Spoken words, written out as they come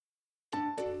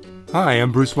Hi,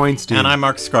 I'm Bruce Weinstein. And I'm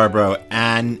Mark Scarborough,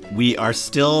 and we are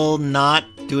still not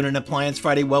doing an Appliance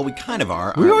Friday. Well, we kind of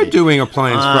are. We are doing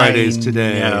Appliance Fridays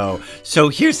today. No. So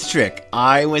here's the trick.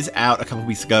 I was out a couple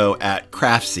weeks ago at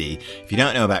Craftsy. If you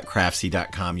don't know about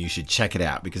Craftsy.com, you should check it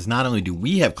out, because not only do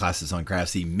we have classes on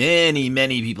Craftsy,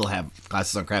 many people have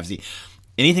classes on Craftsy.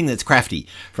 Anything that's crafty,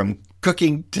 from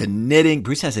cooking to knitting.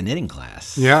 Bruce has a knitting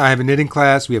class. Yeah, I have a knitting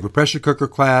class. We have a pressure cooker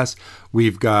class.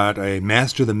 We've got a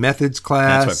Master the Methods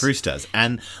class. That's what Bruce does.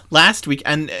 And last week,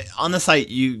 and on the site,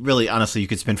 you really, honestly, you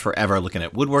could spend forever looking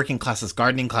at woodworking classes,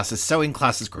 gardening classes, sewing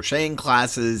classes, crocheting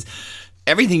classes,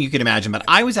 everything you can imagine. But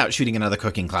I was out shooting another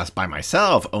cooking class by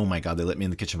myself. Oh my God, they let me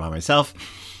in the kitchen by myself.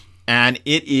 And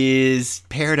it is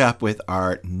paired up with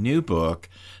our new book,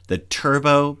 The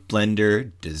Turbo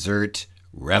Blender Dessert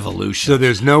Revolution. So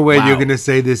there's no way you're going to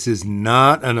say this is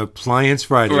not an Appliance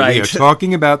Friday. Right. We are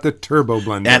talking about the Turbo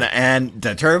Blender. And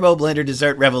the Turbo Blender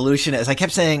Dessert Revolution, as I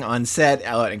kept saying on set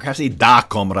in Craftsy, da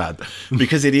comrade,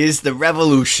 because it is the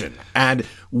revolution. And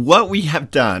what we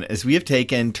have done is we have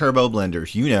taken turbo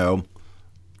blenders,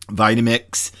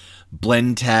 Vitamix,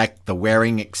 Blendtec, the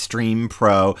Waring Extreme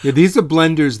Pro. Yeah, these are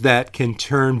blenders that can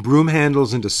turn broom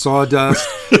handles into sawdust.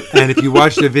 And if you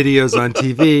watch their videos on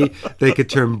TV, they could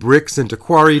turn bricks into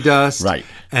quarry dust. Right.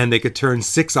 And they could turn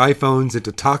 6 iPhones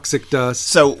into toxic dust.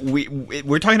 So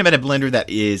we're talking about a blender that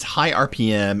is high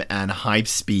RPM and high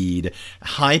speed,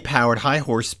 high-powered,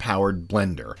 high-horse-powered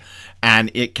blender.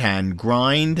 And it can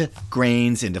grind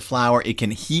grains into flour. It can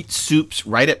heat soups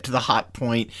right up to the hot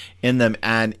point in them.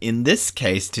 And in this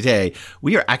case today,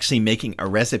 we are actually making a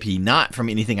recipe not from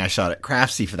anything I shot at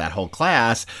Craftsy for that whole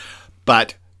class,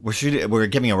 but we're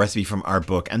giving a recipe from our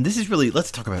book. And this is really,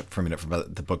 let's talk about for a minute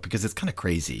about the book, because it's kind of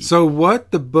crazy. So what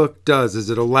the book does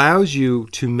is it allows you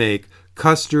to make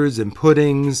custards and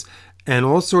puddings and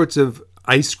all sorts of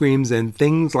ice creams and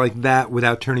things like that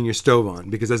without turning your stove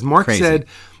on. Because as Mark said,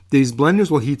 these blenders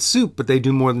will heat soup, but they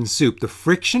do more than soup. The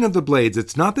friction of the blades,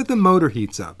 it's not that the motor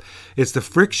heats up. It's the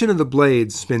friction of the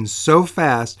blades spins so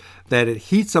fast that it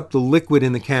heats up the liquid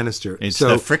in the canister. It's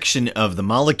the friction of the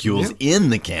molecules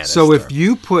in the canister. So if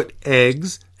you put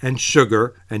eggs and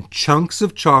sugar and chunks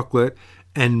of chocolate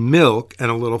and milk and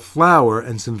a little flour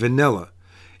and some vanilla,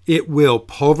 it will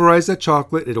pulverize that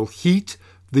chocolate. It'll heat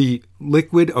the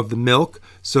liquid of the milk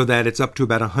so that it's up to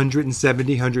about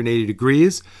 170, 180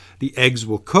 degrees. The eggs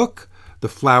will cook, the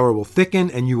flour will thicken,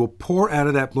 and you will pour out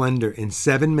of that blender in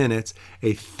 7 minutes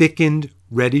a thickened,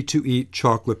 ready-to-eat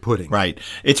chocolate pudding. Right.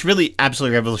 It's really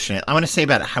absolutely revolutionary. I want to say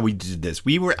about how we did this.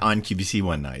 We were on QVC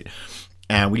one night,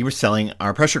 and we were selling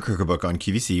our pressure cooker book on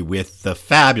QVC with the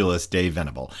fabulous Dave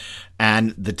Venable.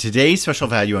 And today's special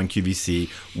value on QVC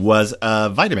was a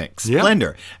Vitamix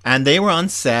blender. And they were on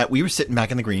set. We were sitting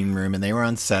back in the green room, and they were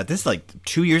on set. This is like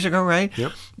 2 years ago, right?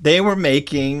 Yep. They were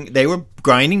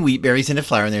grinding wheat berries into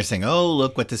flour, and they were saying, oh,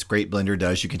 look what this great blender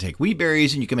does. You can take wheat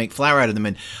berries, and you can make flour out of them.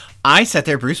 And I sat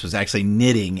there. Bruce was actually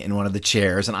knitting in one of the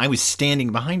chairs, and I was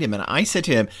standing behind him. And I said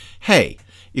to him, hey,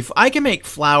 if I can make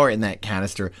flour in that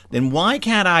canister, then why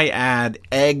can't I add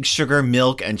egg, sugar,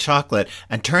 milk, and chocolate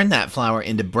and turn that flour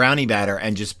into brownie batter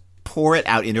and just pour it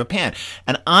out into a pan?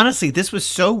 And honestly, this was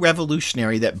so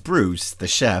revolutionary that Bruce, the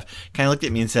chef, kind of looked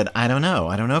at me and said, I don't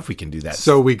know if we can do that.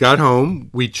 So we got home,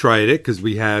 we tried it because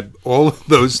we had all of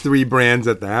those 3 brands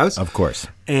at the house. Of course.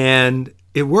 And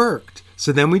it worked.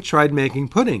 So then we tried making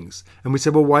puddings. And we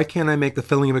said, well, why can't I make the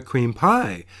filling of a cream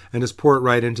pie and just pour it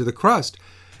right into the crust?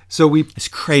 So it's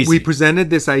crazy. We presented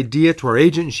this idea to our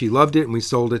agent, and she loved it, and we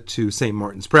sold it to St.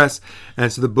 Martin's Press.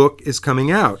 And so the book is coming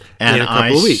out in a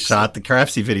couple of weeks. Shot the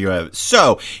Craftsy video out.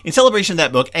 So, in celebration of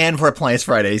that book and for Appliance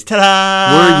Fridays,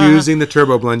 ta-da! We're using the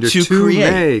Turbo Blender to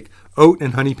make oat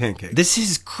and honey pancakes. This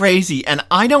is crazy, and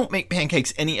I don't make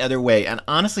pancakes any other way. And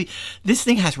honestly, this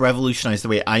thing has revolutionized the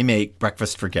way I make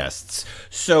breakfast for guests.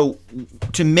 So,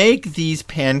 to make these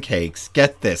pancakes,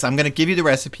 get this. I'm going to give you the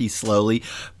recipe slowly,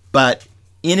 but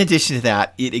in addition to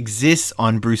that, it exists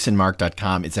on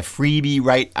bruceandmark.com. It's a freebie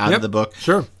right out of the book.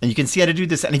 Sure. And you can see how to do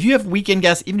this. And if you have weekend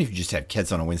guests, even if you just have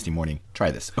kids on a Wednesday morning, try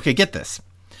this. Okay, get this.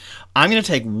 I'm going to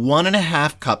take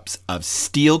 1.5 cups of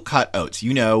steel-cut oats.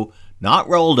 Not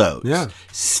rolled oats. Yeah.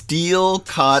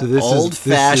 Steel-cut,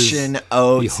 old-fashioned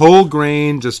oats. The whole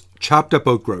grain, just chopped up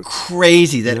oat groats.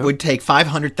 Crazy that it would take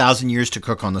 500,000 years to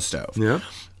cook on the stove. Yeah.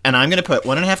 And I'm going to put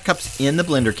 1.5 cups in the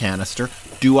blender canister.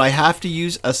 Do I have to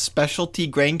use a specialty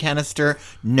grain canister?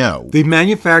 No. The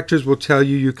manufacturers will tell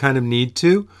you kind of need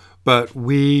to, but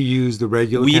we use the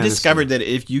regular We canister. discovered that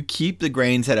if you keep the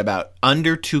grains at about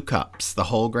under 2 cups, the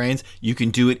whole grains, you can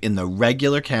do it in the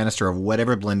regular canister of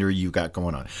whatever blender you got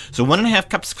going on. So 1.5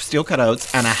 cups of steel cut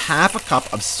oats and 1/2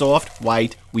 cup of soft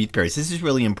white wheat berries. This is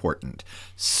really important.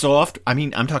 Soft,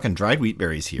 I'm talking dried wheat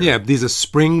berries here. Yeah, these are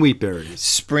spring wheat berries.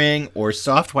 Spring or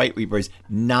soft white wheat berries,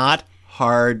 not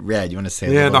hard red. You want to say a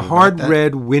Yeah, little the bit hard about that?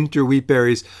 red winter wheat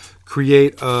berries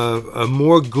create a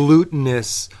more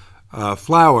glutinous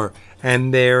flour,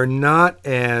 and they're not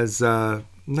as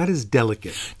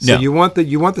delicate. So No. you want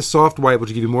the soft white, which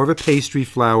will give you more of a pastry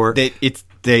flour.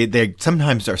 They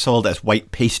sometimes are sold as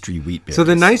white pastry wheat berries. So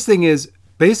the nice thing is,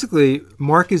 basically,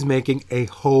 Mark is making a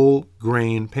whole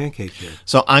grain pancake here.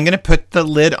 So I'm going to put the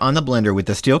lid on the blender with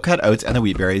the steel cut oats and the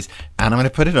wheat berries, and I'm going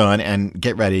to put it on and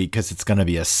get ready because it's going to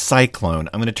be a cyclone.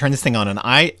 I'm going to turn this thing on, and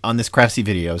on this Craftsy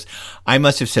videos, I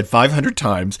must have said 500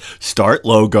 times, start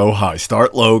low, go high,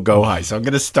 start low, go high. So I'm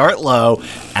going to start low,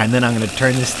 and then I'm going to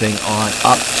turn this thing on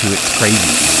up to its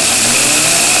crazy.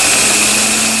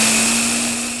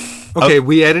 Okay,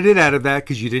 we edited out of that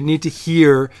because you didn't need to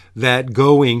hear that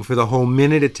going for the whole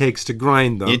minute it takes to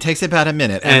grind them. It takes about a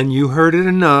minute. And you heard it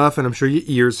enough, and I'm sure your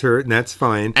ears hurt, and that's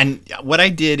fine. And what I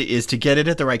did is to get it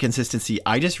at the right consistency,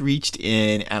 I just reached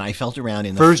in and I felt around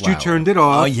in the First flour. you turned it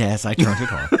off. Oh, yes, I turned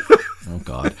it off. Oh,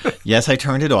 God. Yes, I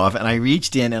turned it off, and I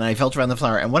reached in and I felt around the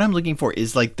flour. And what I'm looking for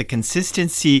is like the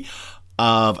consistency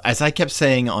of, as I kept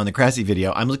saying on the Craftsy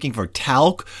video, I'm looking for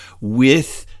talc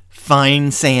with fine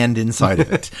sand inside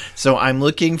of it. So I'm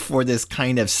looking for this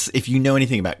kind of, if you know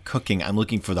anything about cooking, I'm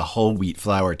looking for the whole wheat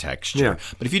flour texture. Yeah.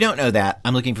 But if you don't know that,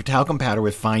 I'm looking for talcum powder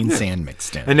with fine sand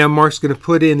mixed in. And now Mark's going to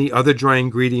put in the other dry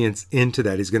ingredients into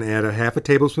that. He's going to add 1/2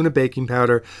 tablespoon of baking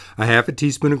powder, 1/2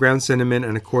 teaspoon of ground cinnamon,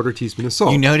 and 1/4 teaspoon of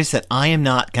salt. You notice that I am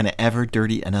not going to ever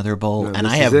dirty another bowl, No, and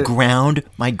this I is have it. ground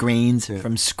my grains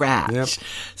from scratch. Yep.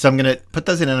 So I'm going to put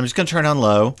those in, and I'm just going to turn it on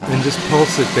low. And just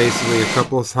pulse it basically a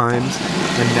couple of times,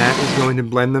 and that is going to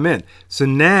blend them in. So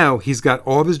now he's got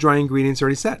all of his dry ingredients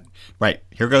already set. Right,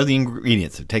 here go the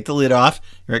ingredients. So take the lid off.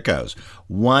 Here it goes.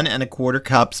 1 1/4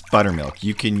 cups buttermilk.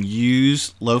 You can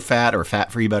use low-fat or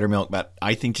fat-free buttermilk, but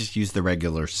I think just use the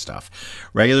regular stuff.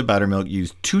 Regular buttermilk.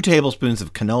 Use 2 tablespoons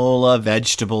of canola,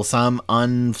 vegetable, some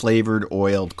unflavored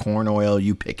oiled corn oil.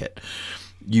 You pick it.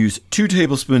 Use 2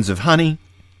 tablespoons of honey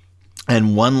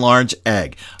and 1 large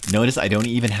egg. Notice I don't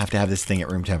even have to have this thing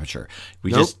at room temperature.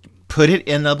 We Nope. just put it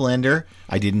in the blender.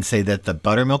 I didn't say that the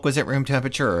buttermilk was at room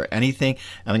temperature or anything.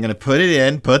 And I'm going to put it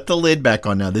in, put the lid back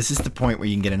on. Now, this is the point where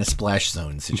you can get in a splash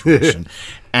zone situation.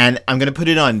 And I'm going to put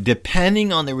it on.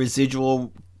 Depending on the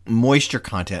residual moisture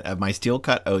content of my steel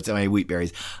cut oats and my wheat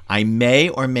berries, I may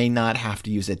or may not have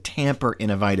to use a tamper in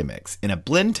a Vitamix. In a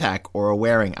blend tack or a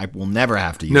Waring, I will never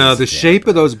have to use No, a the tamper. shape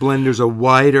of those blenders are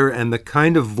wider, and the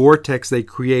kind of vortex they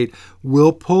create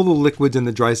will pull the liquids and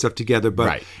the dry stuff together. But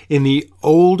Right. in the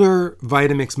older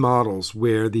Vitamix models,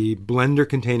 where the blender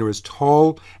container is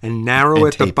tall and narrow And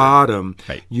at the tapered. bottom,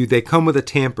 Right. they come with a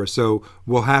tamper. So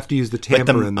we'll have to use the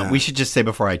tamper in that. We should just say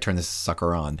before I turn this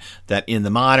sucker on that in the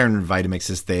modern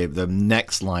Vitamixes, the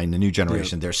next line, the new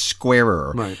generation, they're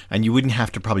squarer, Right. and you wouldn't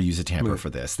have to probably use a tamper for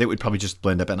this. They would probably just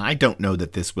blend up, and I don't know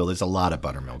that this will. There's a lot of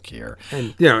buttermilk here.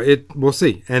 And we'll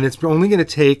see. And it's only going to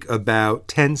take about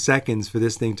 10 seconds for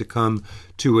this thing to come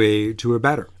to a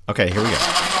batter. Okay, here we go.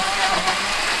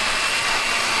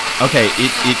 Okay,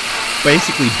 it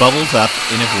basically bubbles up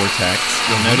in a vortex.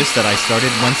 You'll notice that I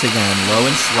started once again low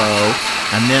and slow,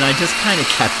 and then I just kind of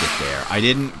kept it there. I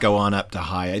didn't go on up to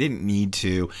high. I didn't need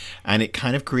to, and it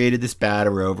kind of created this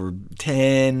batter over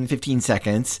 10, 15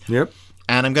 seconds. Yep.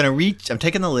 And I'm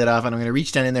taking the lid off, and I'm going to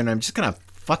reach down in there, and I'm just going to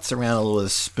futz around a little with a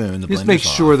spoon. The Just blender's make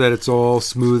off. sure that it's all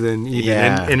smooth and even.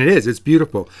 Yeah. And it is. It's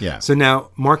beautiful. Yeah. So now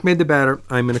Mark made the batter.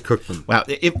 I'm going to cook them. Wow.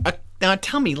 Now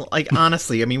tell me, like,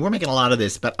 honestly, I mean, we're making a lot of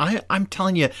this, but I'm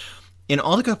telling you, in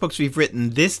all the cookbooks we've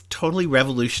written, this totally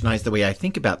revolutionized the way I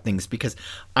think about things because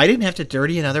I didn't have to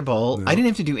dirty another bowl. No. I didn't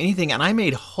have to do anything, and I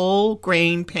made whole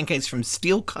grain pancakes from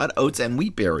steel cut oats and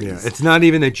wheat berries. Yeah. It's not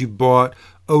even that you bought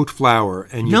oat flour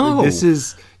and this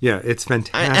is it's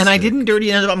fantastic. And I didn't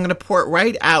dirty another. I'm going to pour it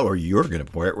right out, or you're going to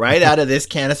pour it right out of this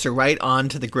canister right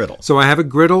onto the griddle. So I have a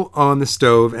griddle on the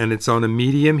stove, and it's on a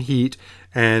medium heat,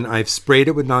 and I've sprayed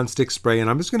it with nonstick spray, and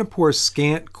I'm just going to pour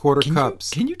scant quarter cups.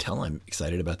 Can you tell I'm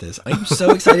excited about this? I'm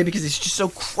so excited because it's just so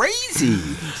crazy.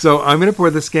 So I'm going to pour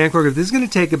the scant quarter. This is going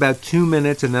to take about 2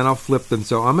 minutes, and then I'll flip them.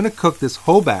 So I'm going to cook this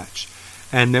whole batch,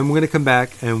 and then we're going to come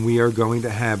back, and we are going to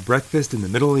have breakfast in the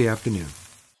middle of the afternoon.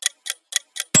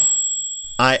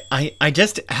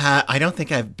 I don't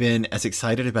think I've been as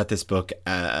excited about this book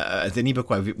as any book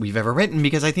we've ever written,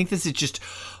 because I think this is just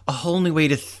a whole new way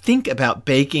to think about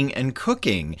baking and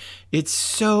cooking. It's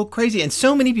so crazy. And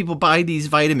so many people buy these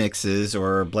Vitamixes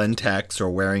or Blendtex or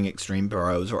Waring Extreme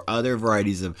Pros or other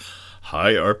varieties of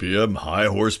high RPM, high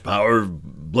horsepower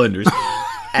blenders.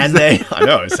 And I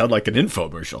know, it sounds like an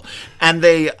infomercial. And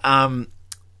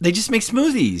they just make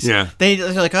smoothies. Yeah.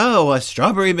 They're like, oh, a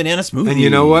strawberry banana smoothie. And you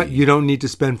know what? You don't need to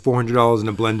spend $400 in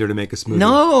a blender to make a smoothie.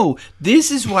 No, this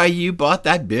is why you bought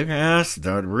that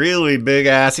really big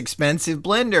ass expensive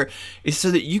blender, is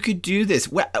so that you could do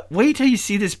this. Wait till you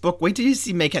see this book. Wait till you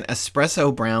see making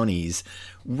espresso brownies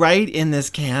right in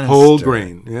this canister. Whole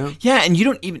grain, yeah. Yeah, and you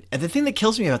don't even, the thing that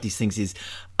kills me about these things is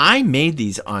I made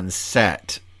these on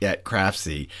set at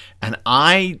Craftsy, and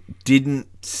I didn't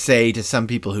say to some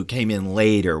people who came in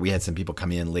later, we had some people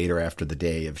come in later after the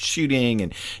day of shooting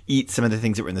and eat some of the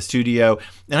things that were in the studio,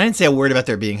 and I didn't say a word about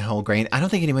there being whole grain. I don't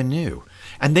think anyone knew.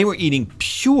 And they were eating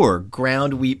pure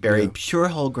ground wheat berry, pure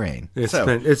whole grain.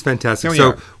 It's fantastic. Here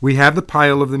we are. We have the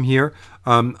pile of them here.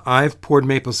 I've poured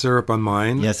maple syrup on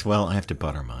mine. Yes, well, I have to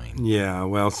butter mine. Yeah,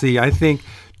 well, see, I think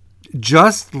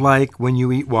just like when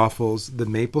you eat waffles, the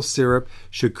maple syrup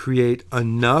should create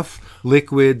enough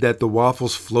liquid that the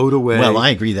waffles float away. Well,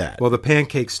 I agree that. Well, the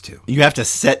pancakes too. You have to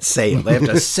set sail. They have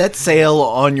to set sail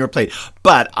on your plate.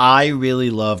 But I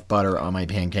really love butter on my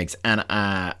pancakes, and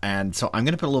so I'm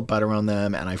going to put a little butter on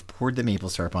them, and I've poured the maple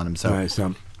syrup on them. So, All right,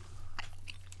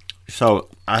 so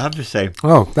I have to say,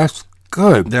 oh, that's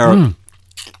good.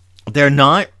 they're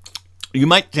not. You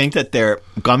might think that they're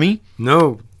gummy.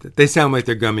 No. They sound like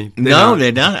they're gummy. They're not.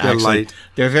 They're actually light.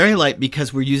 They're very light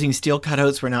because we're using steel cut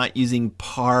oats. We're not using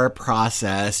par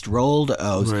processed rolled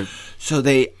oats. Right. So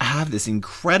they have this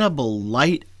incredible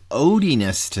light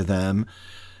oatiness to them.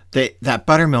 That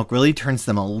buttermilk really turns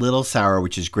them a little sour,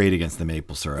 which is great against the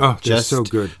maple syrup. Oh, they're so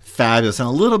good. Fabulous. And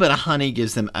a little bit of honey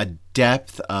gives them a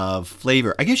depth of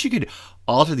flavor. I guess you could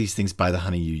alter these things by the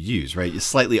honey you use, right? You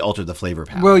slightly alter the flavor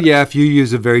palette. Well, yeah, if you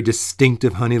use a very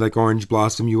distinctive honey like Orange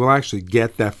Blossom, you will actually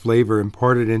get that flavor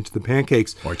imparted into the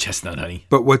pancakes. Or chestnut honey.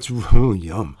 But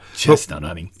yum. Chestnut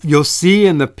honey. You'll see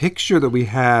in the picture that we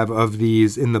have of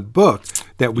these in the book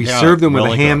that we serve them with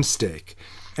a ham steak.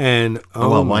 And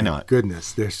well, why not?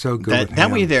 Goodness, they're so good. With that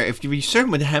ham. way, if you serve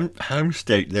them with ham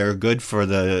steak, they're good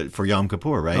for Yom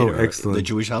Kippur, right? Oh, or excellent. The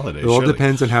Jewish holiday. It all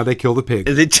depends on how they kill the pig.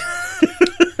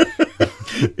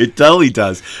 It totally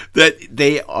does. That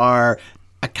they are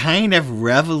a kind of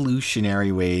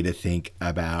revolutionary way to think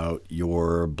about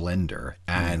your blender.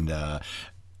 And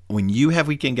when you have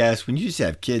weekend guests, when you just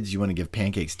have kids you want to give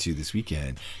pancakes to this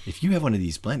weekend, if you have one of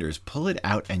these blenders, pull it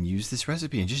out and use this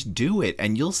recipe and just do it.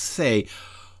 And you'll say,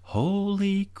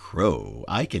 holy crow,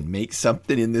 I can make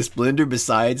something in this blender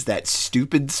besides that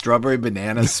stupid strawberry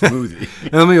banana smoothie.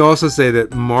 And let me also say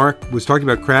that Mark was talking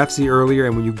about Craftsy earlier,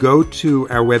 and when you go to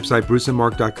our website,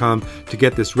 bruceandmark.com, to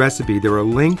get this recipe, there are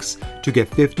links to get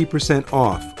 50%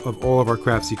 off of all of our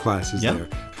Craftsy classes there.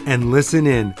 And listen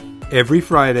in every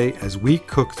Friday as we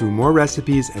cook through more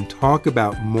recipes and talk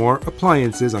about more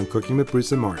appliances on Cooking with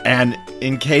Bruce and Mark. And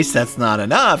in case that's not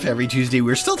enough, every Tuesday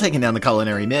we're still taking down the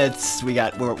culinary myths.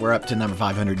 We're up to number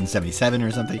 577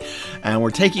 or something, and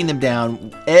we're taking them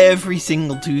down every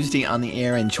single Tuesday on the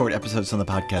air in short episodes on the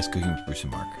podcast Cooking with Bruce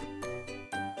and Mark.